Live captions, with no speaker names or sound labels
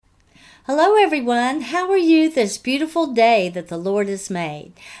Hello everyone, how are you this beautiful day that the Lord has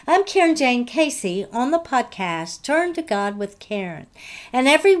made? I'm Karen Jane Casey on the podcast Turn to God with Karen. And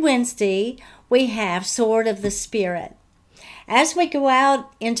every Wednesday we have Sword of the Spirit. As we go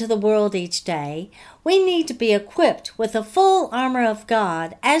out into the world each day, we need to be equipped with the full armor of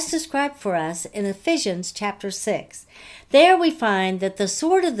God as described for us in Ephesians chapter 6. There we find that the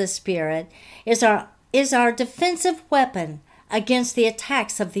Sword of the Spirit is our defensive weapon against the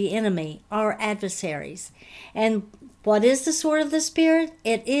attacks of the enemy, our adversaries. And what is the sword of the Spirit?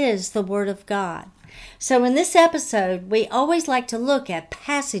 It is the Word of God. So in this episode, we always like to look at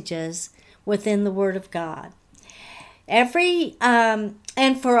passages within the Word of God.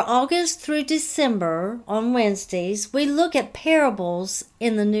 And for August through December on Wednesdays, we look at parables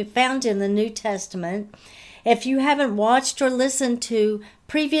found in the New Testament. If you haven't watched or listened to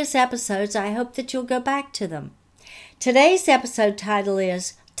previous episodes, I hope that you'll go back to them. Today's episode title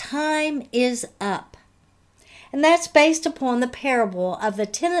is Time is Up. And that's based upon the parable of the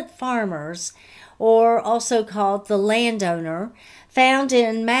tenant farmers, or also called the landowner, found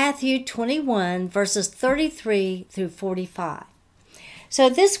in Matthew 21, verses 33 through 45. So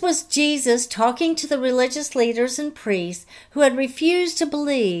this was Jesus talking to the religious leaders and priests who had refused to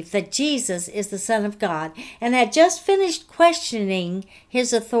believe that Jesus is the Son of God and had just finished questioning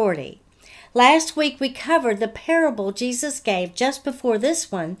his authority. Last week we covered the parable Jesus gave just before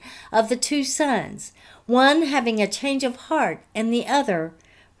this one of the two sons, one having a change of heart and the other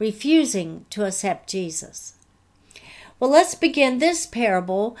refusing to accept Jesus. Well, let's begin this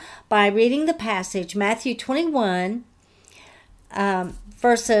parable by reading the passage, Matthew 21,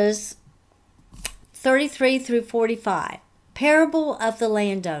 verses 33 through 45. Parable of the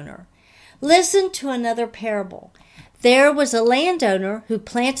landowner. Listen to another parable. There was a landowner who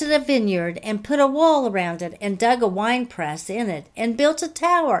planted a vineyard and put a wall around it and dug a winepress in it and built a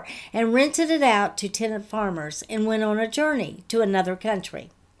tower and rented it out to tenant farmers and went on a journey to another country.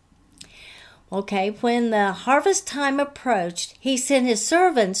 Okay, when the harvest time approached, he sent his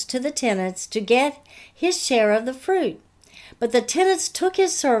servants to the tenants to get his share of the fruit. But the tenants took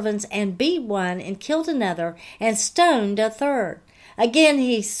his servants and beat one and killed another and stoned a third. Again,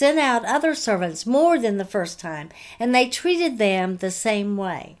 he sent out other servants more than the first time, and they treated them the same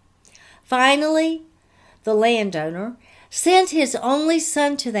way. Finally, the landowner sent his only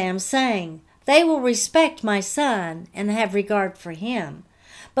son to them, saying, "They will respect my son and have regard for him."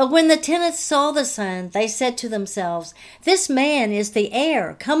 But when the tenants saw the son, they said to themselves, "This man is the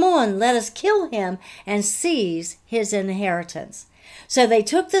heir. Come on, let us kill him and seize his inheritance." So they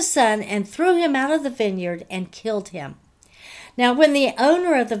took the son and threw him out of the vineyard and killed him. Now, when the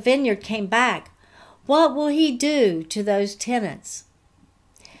owner of the vineyard came back, what will he do to those tenants?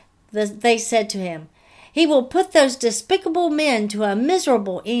 They said to him, "He will put those despicable men to a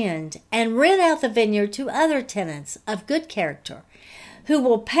miserable end and rent out the vineyard to other tenants of good character, who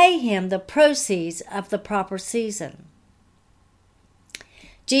will pay him the proceeds of the proper season."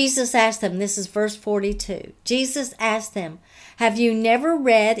 Jesus asked them, this is verse 42, Jesus asked them, "Have you never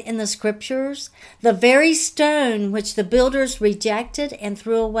read in the scriptures, the very stone which the builders rejected and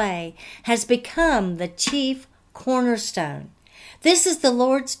threw away has become the chief cornerstone? This is the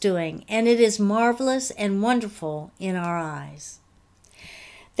Lord's doing, and it is marvelous and wonderful in our eyes.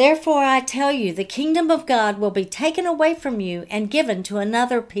 Therefore I tell you, the kingdom of God will be taken away from you and given to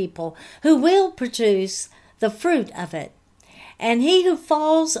another people who will produce the fruit of it. And he who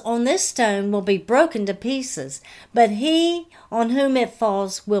falls on this stone will be broken to pieces, but he on whom it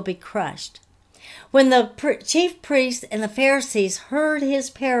falls will be crushed." When the chief priests and the Pharisees heard his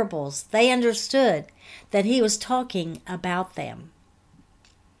parables, they understood that he was talking about them.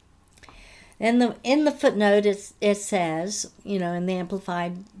 In the footnote, it says, in the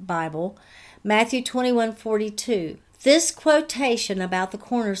Amplified Bible, Matthew 21:42, this quotation about the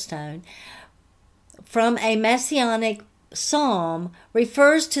cornerstone from a messianic psalm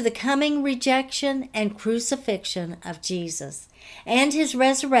refers to the coming rejection and crucifixion of Jesus and his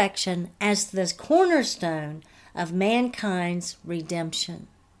resurrection as the cornerstone of mankind's redemption.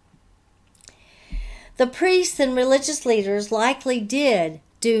 The priests and religious leaders likely did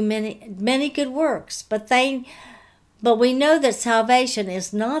do many good works, but we know that salvation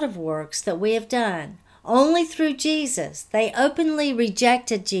is not of works that we have done. Only through Jesus. They openly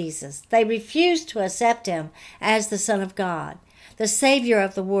rejected Jesus. They refused to accept him as the Son of God, the Savior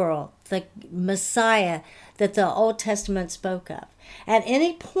of the world, the Messiah that the Old Testament spoke of. At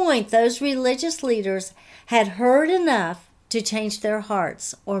any point, those religious leaders had heard enough to change their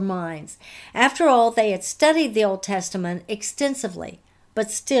hearts or minds. After all, they had studied the Old Testament extensively, but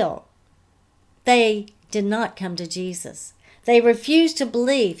still, they did not come to Jesus. They refused to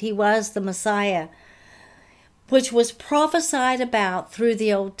believe he was the Messiah, which was prophesied about through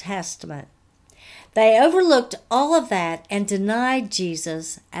the Old Testament. They overlooked all of that and denied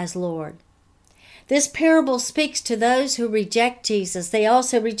Jesus as Lord. This parable speaks to those who reject Jesus. They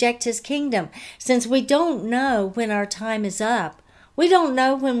also reject his kingdom, since we don't know when our time is up. We don't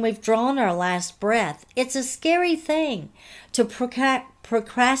know when we've drawn our last breath. It's a scary thing to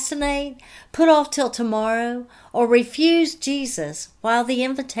procrastinate, put off till tomorrow, or refuse Jesus while the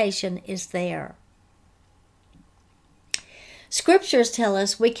invitation is there. Scriptures tell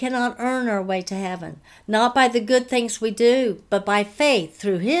us we cannot earn our way to heaven, not by the good things we do, but by faith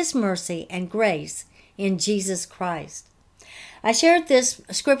through his mercy and grace in Jesus Christ. I shared this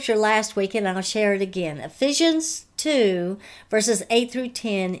scripture last week and I'll share it again. Ephesians 2, verses 8 through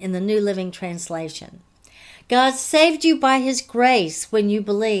 10 in the New Living Translation. God saved you by his grace when you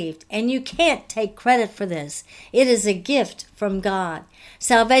believed, and you can't take credit for this. It is a gift from God.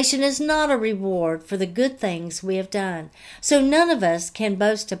 Salvation is not a reward for the good things we have done, so none of us can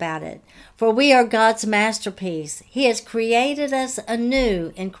boast about it, for we are God's masterpiece. He has created us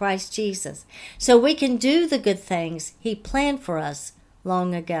anew in Christ Jesus, so we can do the good things he planned for us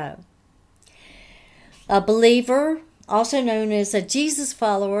long ago. A believer, also known as a Jesus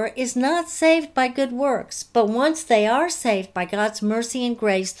follower, is not saved by good works, but once they are saved by God's mercy and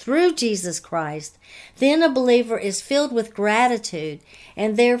grace through Jesus Christ, then a believer is filled with gratitude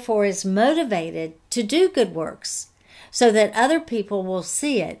and therefore is motivated to do good works so that other people will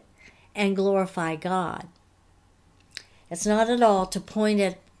see it and glorify God. It's not at all to point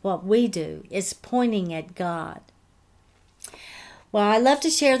at what we do, it's pointing at God. Well, I love to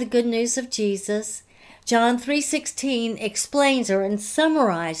share the good news of Jesus. John 3:16 explains or and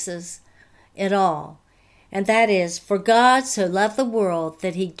summarizes it all. And that is, for God so loved the world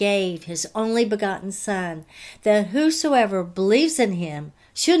that he gave his only begotten Son, that whosoever believes in him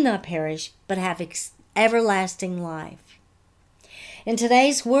should not perish, but have everlasting life. In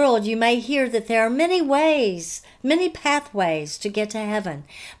today's world, you may hear that there are many ways, many pathways to get to heaven,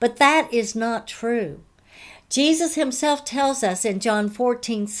 but that is not true. Jesus himself tells us in John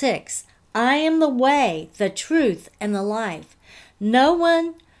 14:6, I am the way, the truth, and the life. No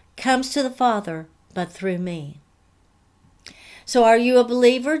one comes to the Father but through me. So are you a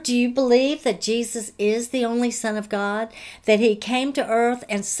believer? Do you believe that Jesus is the only Son of God, that he came to earth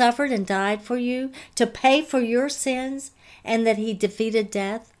and suffered and died for you to pay for your sins, and that he defeated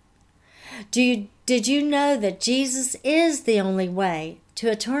death? Did you know that Jesus is the only way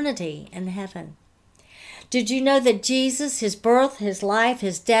to eternity in heaven? Did you know that Jesus, his birth, his life,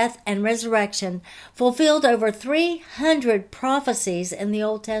 his death, and resurrection fulfilled over 300 prophecies in the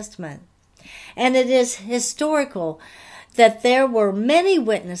Old Testament? And it is historical that there were many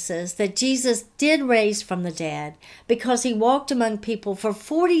witnesses that Jesus did raise from the dead, because he walked among people for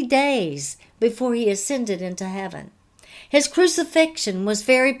 40 days before he ascended into heaven. His crucifixion was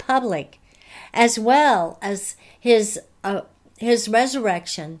very public, as well as his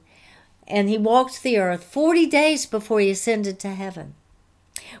resurrection, and he walked the earth 40 days before he ascended to heaven.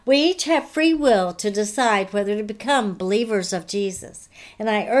 We each have free will to decide whether to become believers of Jesus, and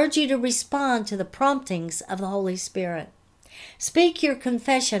I urge you to respond to the promptings of the Holy Spirit. Speak your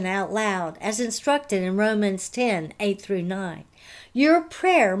confession out loud, as instructed in Romans 10:8 through 9. Your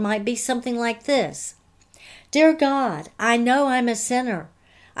prayer might be something like this: Dear God, I know I'm a sinner.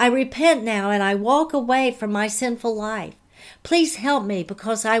 I repent now and I walk away from my sinful life. Please help me,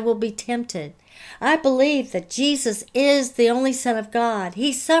 because I will be tempted. I believe that Jesus is the only Son of God.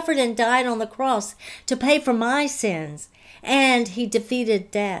 He suffered and died on the cross to pay for my sins, and he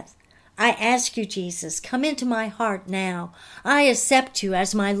defeated death. I ask you, Jesus, come into my heart now. I accept you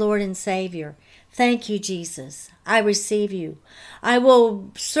as my Lord and Savior. Thank you, Jesus. I receive you. I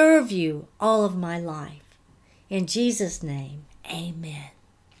will serve you all of my life. In Jesus' name, amen.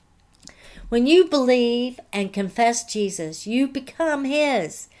 When you believe and confess Jesus, you become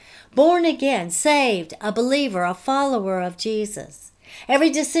his. Born again, saved, a believer, a follower of Jesus. Every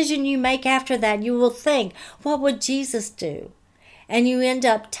decision you make after that, you will think, what would Jesus do? And you end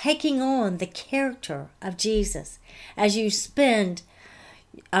up taking on the character of Jesus as you spend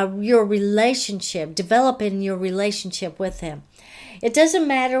your relationship, developing your relationship with him. It doesn't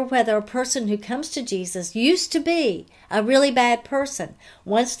matter whether a person who comes to Jesus used to be a really bad person.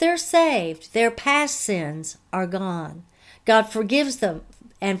 Once they're saved, their past sins are gone. God forgives them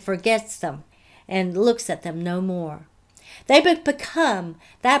and forgets them and looks at them no more. That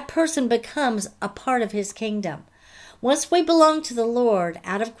person becomes a part of his kingdom. Once we belong to the Lord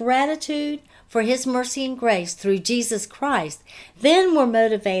out of gratitude for His mercy and grace through Jesus Christ, then we're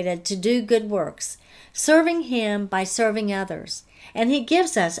motivated to do good works, serving Him by serving others. And He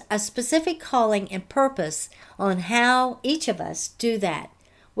gives us a specific calling and purpose on how each of us do that.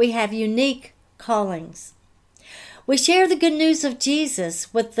 We have unique callings. We share the good news of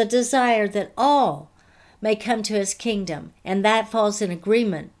Jesus with the desire that all may come to His kingdom, and that falls in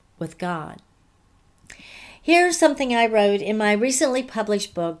agreement with God. Here's something I wrote in my recently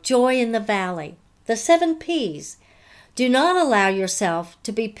published book, Joy in the Valley. The 7 P's. Do not allow yourself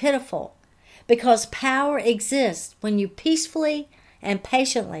to be pitiful, because power exists when you peacefully and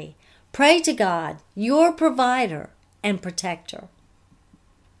patiently pray to God, your provider and protector.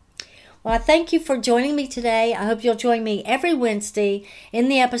 Well, I thank you for joining me today. I hope you'll join me every Wednesday in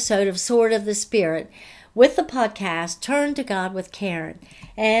the episode of Sword of the Spirit with the podcast Turn to God with Karen.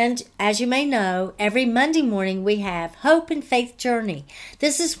 And as you may know, every Monday morning we have Hope and Faith Journey.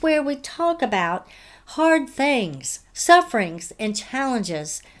 This is where we talk about hard things, sufferings, and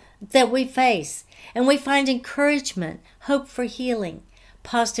challenges that we face. And we find encouragement, hope for healing,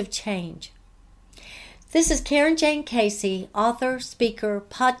 positive change. This is Karen Jane Casey, author, speaker,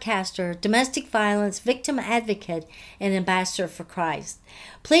 podcaster, domestic violence victim advocate, and ambassador for Christ.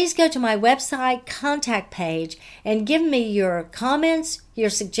 Please go to my website contact page and give me your comments, your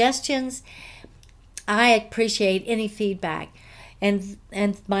suggestions. I appreciate any feedback. And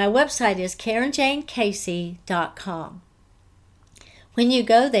my website is KarenJaneCasey.com. When you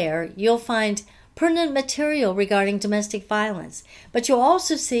go there, you'll find pertinent material regarding domestic violence, but you'll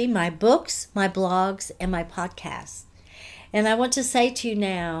also see my books, my blogs, and my podcasts. And I want to say to you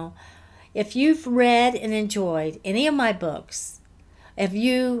now, if you've read and enjoyed any of my books, if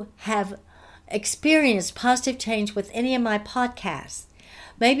you have experienced positive change with any of my podcasts,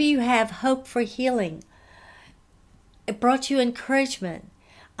 maybe you have hope for healing, it brought you encouragement,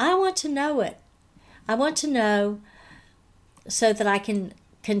 I want to know it. I want to know so that I can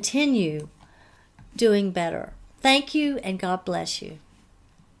continue doing better. Thank you, and God bless you.